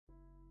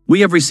We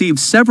have received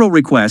several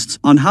requests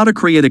on how to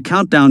create a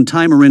countdown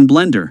timer in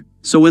Blender,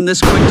 so in this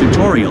quick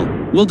tutorial,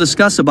 we'll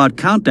discuss about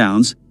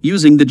countdowns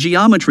using the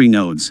geometry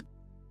nodes.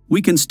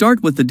 We can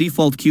start with the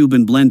default cube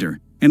in Blender,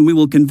 and we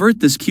will convert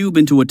this cube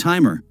into a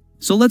timer.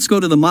 So let's go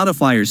to the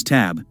Modifiers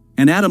tab,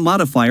 and add a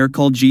modifier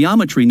called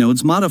Geometry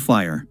Nodes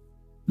Modifier.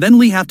 Then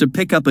we have to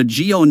pick up a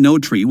geo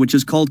node tree which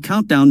is called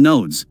Countdown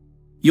Nodes.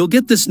 You'll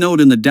get this node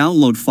in the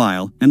download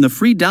file, and the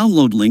free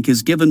download link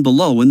is given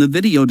below in the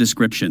video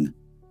description.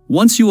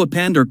 Once you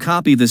append or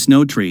copy this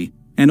node tree,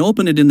 and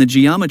open it in the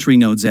Geometry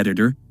Nodes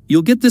editor,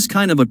 you'll get this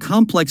kind of a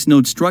complex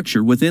node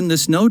structure within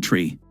this node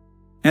tree.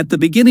 At the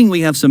beginning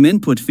we have some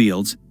input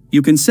fields.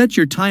 You can set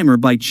your timer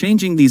by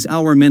changing these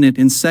hour, minute,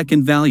 and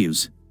second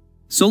values.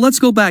 So let's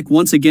go back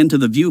once again to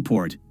the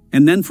viewport,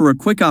 and then for a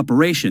quick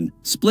operation,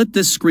 split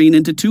this screen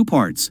into two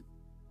parts.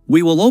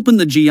 We will open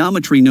the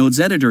Geometry Nodes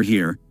editor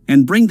here,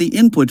 and bring the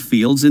input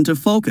fields into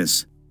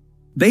focus.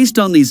 Based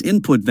on these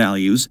input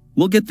values,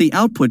 we'll get the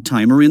output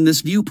timer in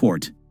this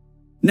viewport.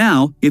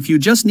 Now, if you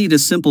just need a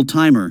simple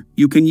timer,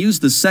 you can use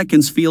the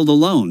seconds field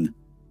alone.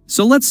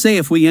 So let's say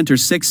if we enter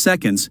 6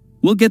 seconds,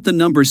 we'll get the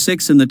number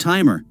 6 in the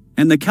timer,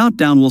 and the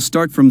countdown will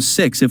start from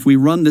 6 if we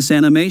run this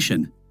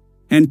animation.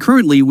 And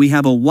currently we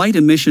have a white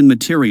emission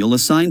material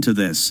assigned to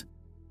this.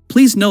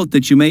 Please note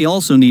that you may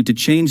also need to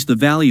change the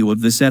value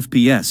of this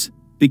FPS,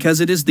 because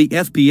it is the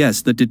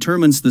FPS that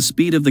determines the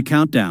speed of the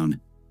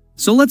countdown.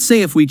 So let's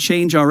say if we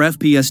change our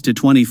FPS to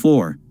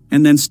 24,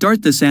 and then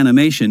start this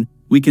animation,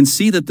 we can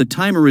see that the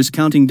timer is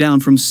counting down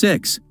from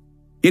 6.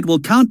 It will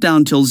count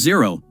down till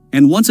 0,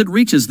 and once it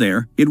reaches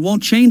there, it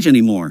won't change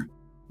anymore.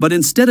 But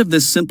instead of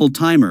this simple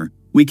timer,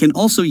 we can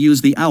also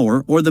use the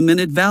hour or the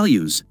minute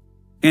values.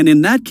 And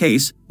in that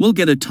case, we'll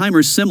get a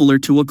timer similar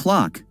to a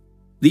clock.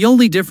 The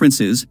only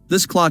difference is,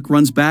 this clock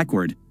runs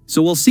backward,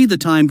 so we'll see the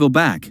time go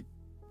back.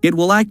 It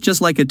will act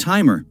just like a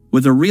timer,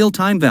 with a real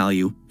time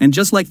value, and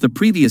just like the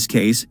previous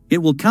case, it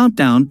will count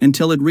down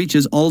until it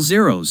reaches all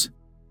zeros.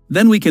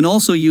 Then we can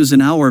also use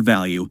an hour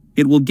value.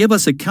 It will give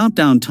us a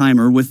countdown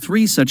timer with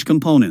 3 such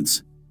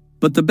components.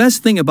 But the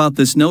best thing about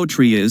this node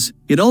tree is,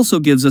 it also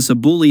gives us a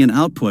Boolean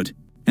output,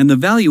 and the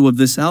value of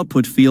this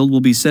output field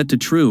will be set to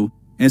true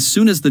as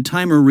soon as the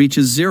timer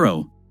reaches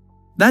 0.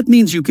 That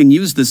means you can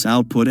use this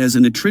output as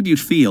an attribute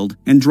field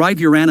and drive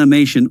your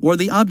animation or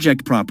the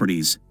object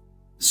properties.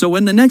 So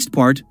in the next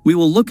part, we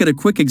will look at a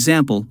quick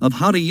example of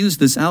how to use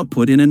this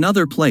output in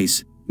another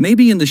place,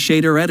 maybe in the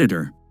shader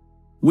editor.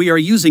 We are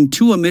using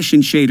 2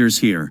 emission shaders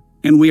here,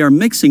 and we are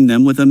mixing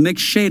them with a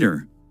mix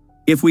shader.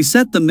 If we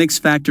set the mix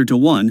factor to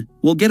 1,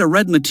 we'll get a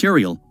red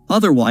material,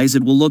 otherwise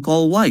it will look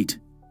all white.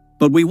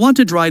 But we want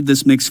to drive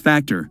this mix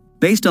factor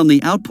based on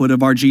the output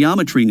of our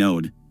geometry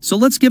node, so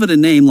let's give it a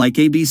name like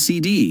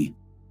ABCD.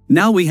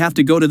 Now we have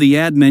to go to the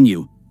Add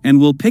menu, and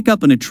we'll pick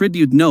up an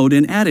attribute node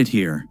and add it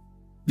here.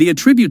 The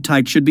attribute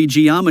type should be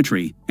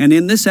geometry, and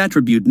in this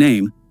attribute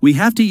name, we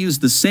have to use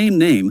the same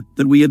name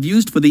that we have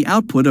used for the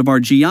output of our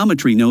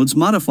geometry nodes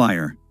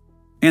modifier.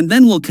 And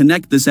then we'll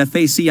connect this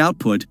FAC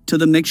output to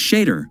the mix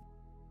shader.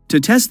 To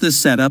test this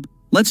setup,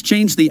 let's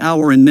change the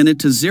hour and minute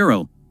to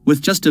 0,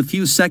 with just a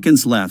few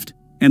seconds left,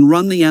 and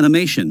run the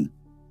animation.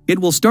 It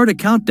will start a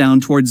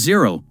countdown towards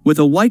 0 with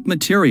a white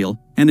material,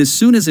 and as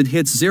soon as it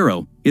hits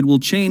 0, it will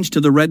change to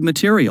the red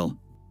material.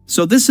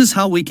 So this is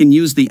how we can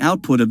use the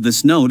output of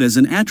this node as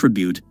an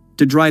attribute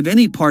to drive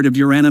any part of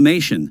your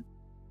animation.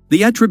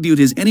 The attribute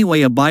is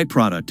anyway a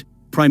byproduct.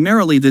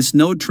 Primarily this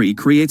node tree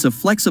creates a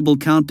flexible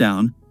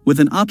countdown with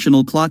an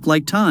optional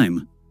clock-like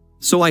time.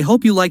 So I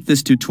hope you like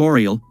this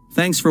tutorial.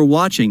 Thanks for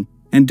watching,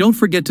 and don't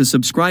forget to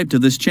subscribe to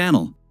this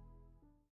channel.